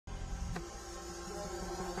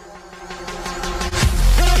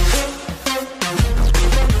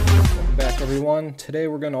everyone. Today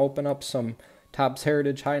we're going to open up some Topps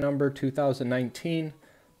Heritage High Number 2019.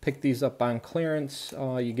 Pick these up on clearance.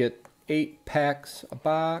 You get 8 packs a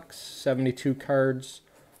box, 72 cards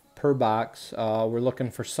per box. We're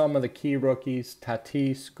looking for some of the key rookies: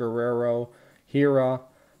 Tatis, Guerrero, Hira,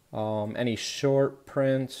 any short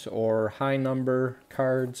prints or high number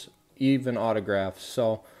cards, even autographs.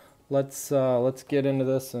 So let's get into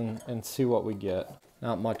this and see what we get.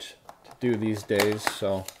 Not much to do these days,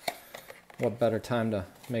 so what better time to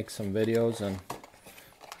make some videos and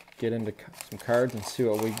get into some cards and see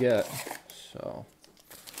what we get. So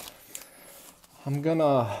I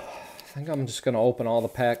think I'm just gonna open all the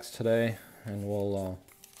packs today, and we'll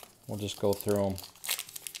just go through them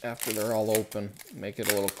after they're all open. Make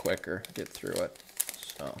it a little quicker, get through it.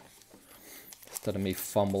 So instead of me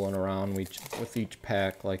fumbling around with each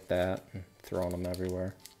pack like that and throwing them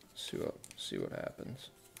everywhere, see what happens.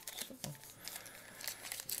 So.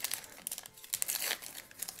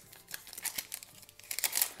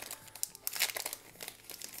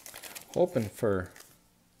 Hoping for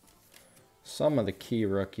some of the key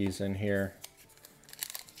rookies in here.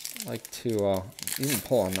 I'd like to even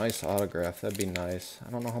pull a nice autograph. That'd be nice. I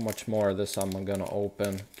don't know how much more of this I'm gonna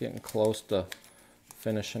open. Getting close to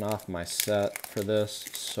finishing off my set for this,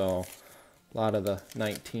 so a lot of the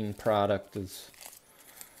 19 product is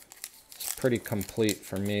pretty complete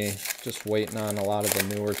for me. Just waiting on a lot of the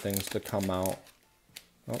newer things to come out.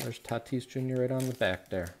 Oh, there's Tatis Jr. right on the back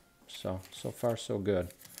there. So far so good.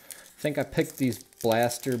 I think I picked these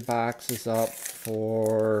blaster boxes up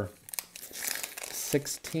for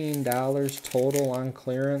 $16 total on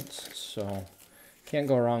clearance, so can't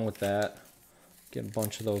go wrong with that. Get a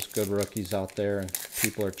bunch of those good rookies out there and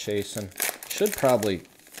people are chasing. Should probably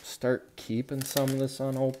start keeping some of this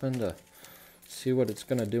unopened to see what it's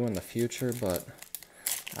gonna do in the future, but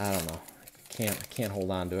I don't know. I can't hold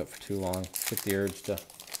on to it for too long. Get the urge to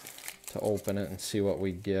open it and see what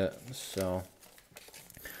we get. So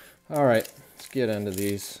all right, let's get into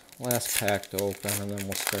these. Last pack to open, and then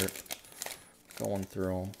we'll start going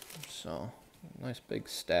through them. So, nice big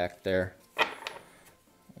stack there.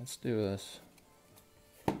 Let's do this.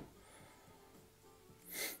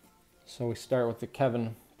 So we start with the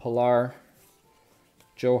Kevin Pillar,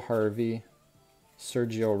 Joe Harvey,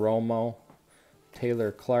 Sergio Romo,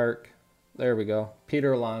 Taylor Clark. There we go.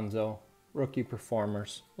 Peter Alonso, rookie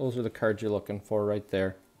performers. Those are the cards you're looking for right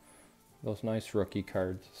there. Those nice rookie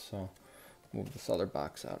cards. So move this other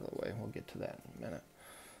box out of the way. We'll get to that in a minute.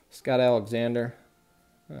 Scott Alexander.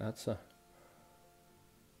 That's a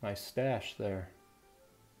nice stash there.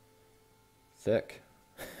 Thick.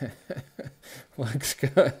 Looks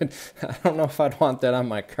good. I don't know if I'd want that on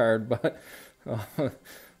my card, but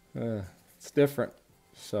it's different.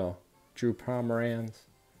 So Drew Pomeranz,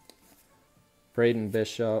 Braden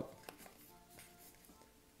Bishop,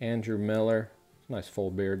 Andrew Miller. Nice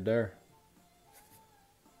full beard there.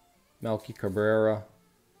 Melky Cabrera.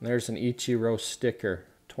 And there's an Ichiro sticker,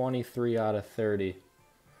 23 out of 30.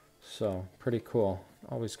 So pretty cool.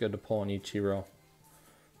 Always good to pull an Ichiro.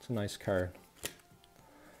 It's a nice card.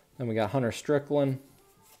 Then we got Hunter Strickland.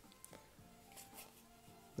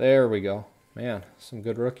 There we go. Man, some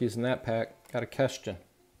good rookies in that pack. Got a Keston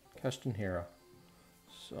Hira.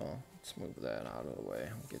 So let's move that out of the way.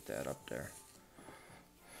 I'll get that up there.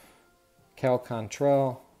 Cal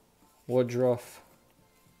Quantrill, Woodruff.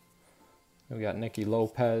 We got Nicky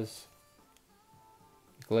Lopez,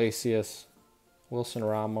 Iglesias, Wilson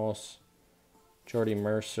Ramos, Jordy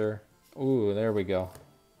Mercer. Ooh, there we go.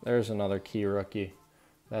 There's another key rookie.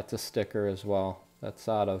 That's a sticker as well. That's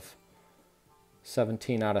out of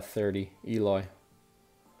 17 out of 30, Eloy.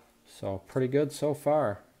 So pretty good so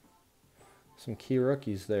far. Some key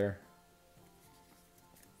rookies there.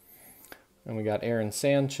 And we got Aaron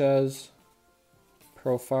Sanchez,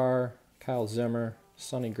 Profar, Kyle Zimmer,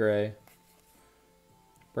 Sonny Gray,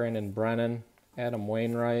 Brandon Brennan, Adam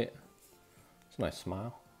Wainwright. It's a nice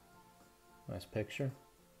smile. Nice picture.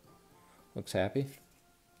 Looks happy.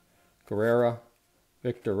 Guerrera,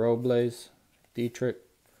 Victor Robles, Dietrich,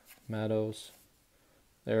 Meadows.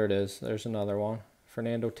 There it is. There's another one.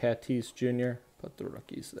 Fernando Tatis Jr. Put the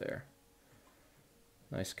rookies there.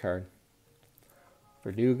 Nice card.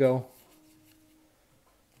 Verdugo,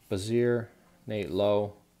 Bazier, Nate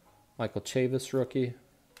Lowe, Michael Chavis rookie.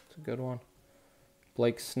 It's a good one.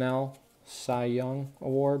 Blake Snell, Cy Young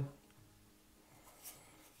Award.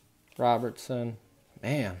 Robertson.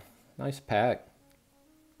 Man, nice pack.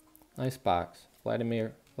 Nice box.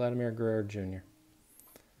 Vladimir Guerrero Jr.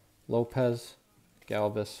 Lopez,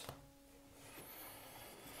 Galvis.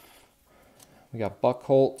 We got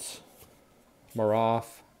Buckholz,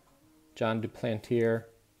 Maroff, John Duplantier,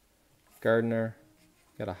 Gardner.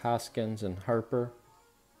 Got a Hoskins and Harper.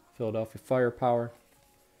 Philadelphia Firepower.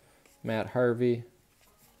 Matt Harvey.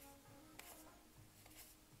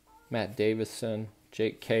 Matt Davison.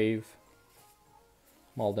 Jake Cave.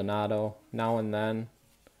 Maldonado. Now and Then.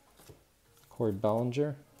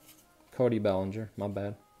 Cody Bellinger, my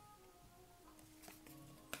bad.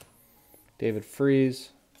 David Freese.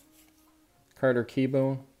 Carter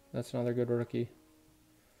Keyboom, that's another good rookie.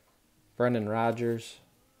 Brendan Rodgers.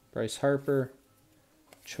 Bryce Harper.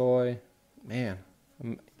 Choi. Man,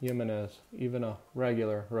 Jimenez, even a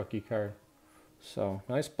regular rookie card. So,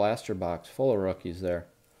 nice blaster box, full of rookies there.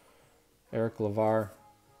 Eric LeVar.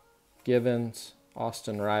 Givens.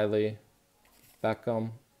 Austin Riley.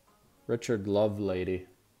 Beckham. Richard Lovelady.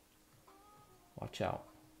 Watch out.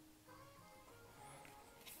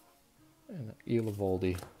 And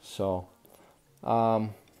Eovaldi. So, go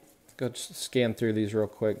just scan through these real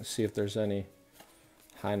quick and see if there's any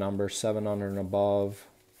high numbers, 700 and above,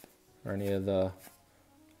 or any of the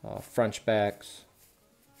French backs.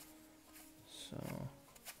 So,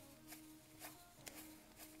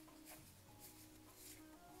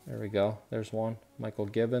 there we go. There's one. Michael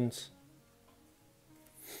Gibbons.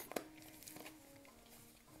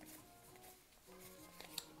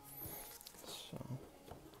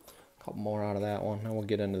 Couple more out of that one, and we'll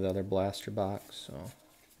get into the other blaster box. So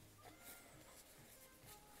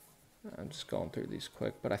I'm just going through these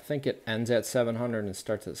quick, but I think it ends at 700 and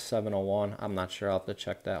starts at 701. I'm not sure. I'll have to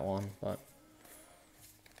check that one, but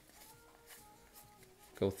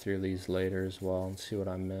go through these later as well and see what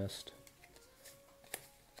I missed.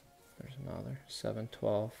 There's another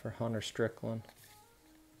 712 for Hunter Strickland.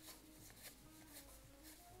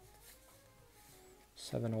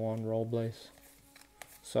 701 Robles.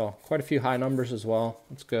 So, quite a few high numbers as well.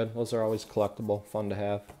 That's good. Those are always collectible, fun to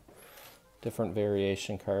have. Different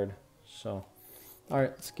variation card. So,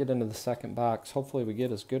 alright, let's get into the second box. Hopefully we get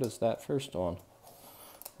as good as that first one.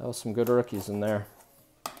 That was some good rookies in there.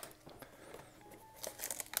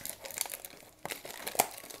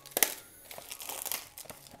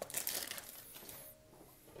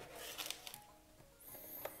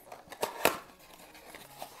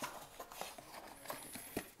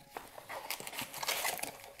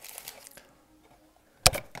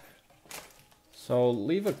 So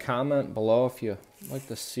leave a comment below if you like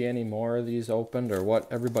to see any more of these opened or what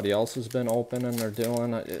everybody else has been opening or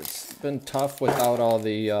doing. It's been tough without all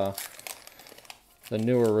the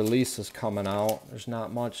newer releases coming out. There's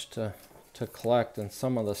not much to collect, and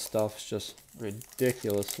some of the stuff's just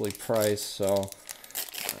ridiculously priced. So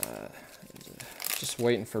just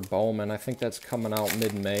waiting for Bowman. I think that's coming out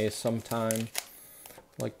mid-May sometime.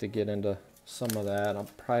 I'd like to get into some of that. I'll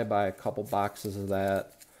probably buy a couple boxes of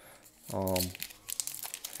that.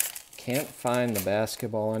 Can't find the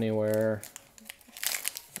basketball anywhere.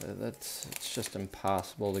 It's just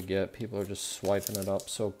impossible to get. People are just swiping it up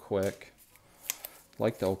so quick. I'd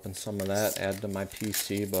like to open some of that, add to my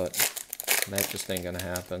PC, but that just ain't gonna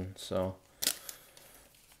happen. So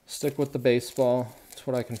stick with the baseball. It's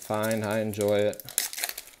what I can find. I enjoy it.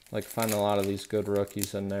 Like finding a lot of these good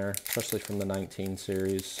rookies in there, especially from the 19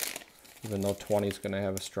 series. Even though 20 is gonna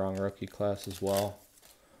have a strong rookie class as well.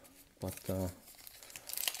 But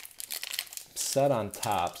set on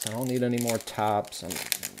tops. I don't need any more tops.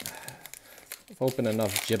 I've opened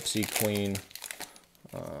enough Gypsy Queen.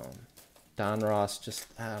 Don Ross, just,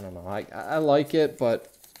 I don't know. I like it,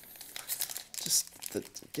 but just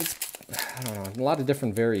it gets, I don't know, a lot of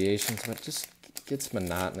different variations, but it just gets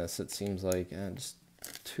monotonous, it seems like, and just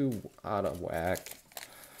too out of whack.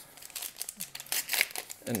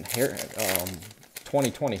 And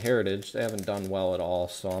 2020 Heritage, they haven't done well at all,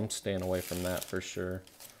 so I'm staying away from that for sure.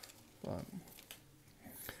 But,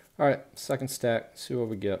 all right, second stack, see what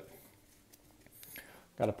we get.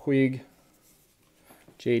 Got a Puig,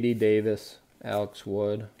 J.D. Davis, Alex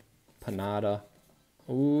Wood, Panada.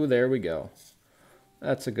 Ooh, there we go.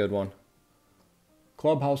 That's a good one.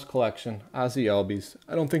 Clubhouse Collection, Ozzie Albies.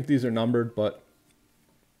 I don't think these are numbered, but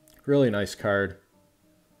really nice card.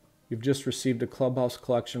 You've just received a Clubhouse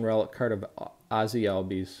Collection relic card of Ozzie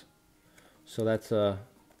Albies. So that's a,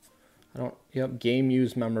 game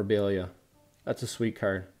used memorabilia. That's a sweet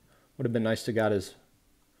card. Would have been nice to got his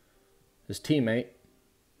teammate,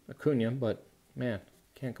 Acuna, but man,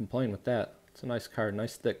 can't complain with that. It's a nice card,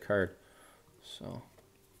 nice thick card. So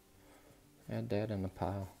add that in the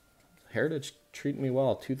pile. Heritage treated me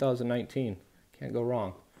well. 2019, can't go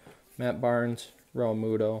wrong. Matt Barnes,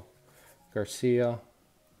 Realmuto, Garcia,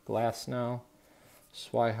 Glasnow,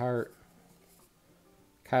 Swihart,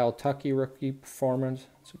 Kyle Tucky rookie performance.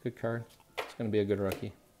 It's a good card. It's going to be a good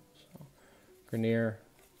rookie. So, Grenier,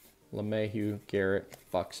 LeMahieu, Garrett,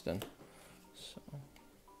 Buxton. So,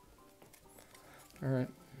 all right,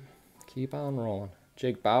 keep on rolling.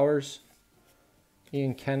 Jake Bowers,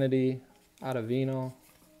 Ian Kennedy, Ottavino,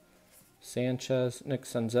 Sanchez, Nick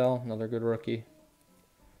Senzel, another good rookie.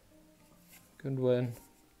 Goodwin,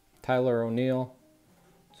 Tyler O'Neill,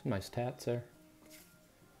 some nice tats there.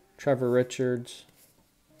 Trevor Richards,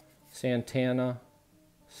 Santana,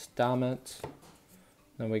 Stamets.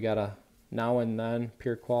 Then we got a now and then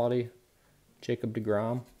pure quality, Jacob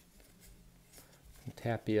deGrom,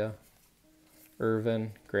 Tapia,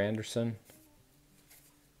 Irvin, Granderson.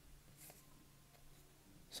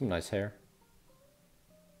 Some nice hair.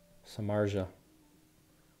 Samardzija.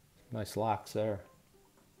 Nice locks there.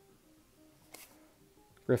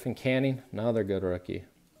 Griffin Canning, another good rookie.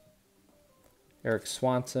 Eric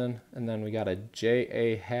Swanson, and then we got a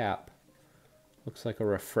J.A. Happ. Looks like a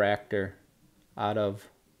refractor out of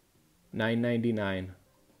 9.99.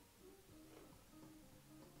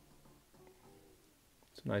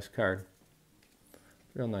 It's a nice card.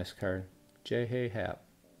 Real nice card. J.A. Happ.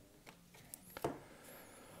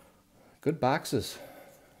 Good boxes.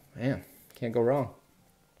 Man, can't go wrong.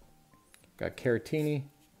 Got Caratini,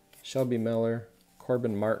 Shelby Miller,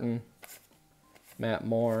 Corbin Martin, Matt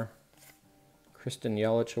Moore, Kristen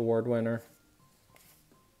Yelich Award winner,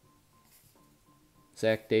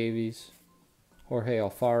 Zach Davies, Jorge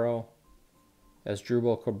Alfaro,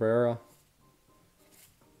 Asdrubal Cabrera,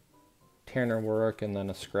 Tanner Warwick, and then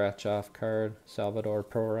a scratch off card, Salvador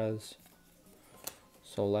Perez.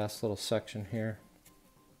 So last little section here.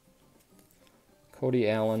 Cody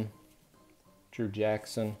Allen, Drew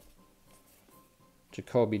Jackson,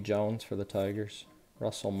 Jacoby Jones for the Tigers,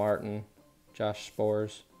 Russell Martin, Josh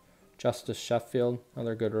Spores, Justice Sheffield,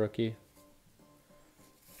 another good rookie.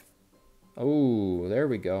 Oh, there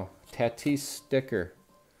we go. Tatis sticker.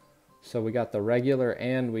 So we got the regular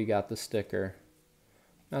and we got the sticker.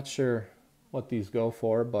 Not sure what these go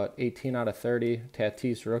for, but 18 out of 30,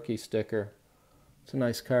 Tatis rookie sticker. It's a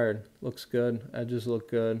nice card. Looks good. Edges look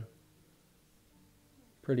good.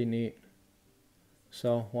 Pretty neat.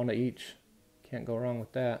 So, one of each. Can't go wrong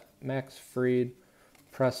with that. Max Fried,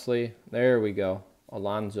 Presley. There we go.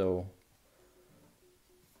 Alonso.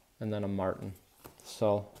 And then a Martin.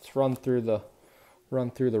 So, let's run through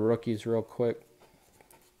the rookies real quick.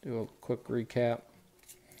 Do a quick recap.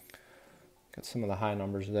 Got some of the high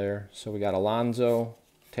numbers there. So, we got Alonso,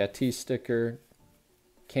 Tatis sticker,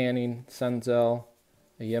 Canning, Senzel,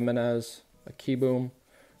 a Jimenez, a Kieboom,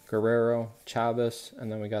 Guerrero, Chavez,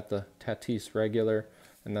 and then we got the Tatis regular,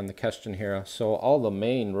 and then the Keston Hero. So all the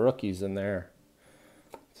main rookies in there.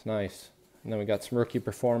 It's nice. And then we got some rookie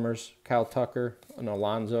performers, Kyle Tucker and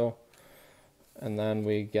Alonso. And then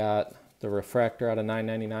we got the refractor out of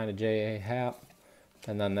 9.99 of J.A. Happ.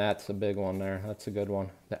 And then that's a big one there. That's a good one.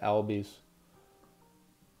 The Albies.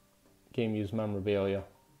 Game used memorabilia.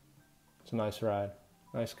 It's a nice ride.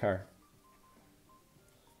 Nice car.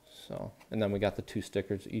 So, and then we got the two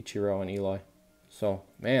stickers, Ichiro and Eloy. So,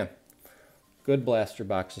 man, good blaster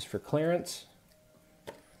boxes for clearance.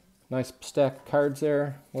 Nice stack of cards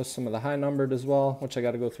there with some of the high numbered as well, which I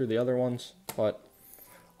got to go through the other ones. But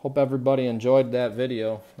hope everybody enjoyed that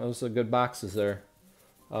video. Those are good boxes there.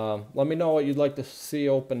 Let me know what you'd like to see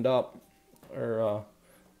opened up, or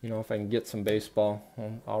you know, if I can get some baseball,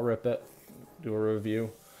 I'll rip it, do a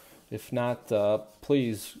review. If not,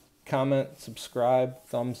 please comment, subscribe,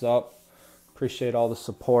 thumbs up. Appreciate all the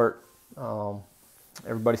support.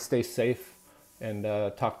 Everybody stay safe, and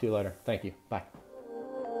talk to you later. Thank you. Bye.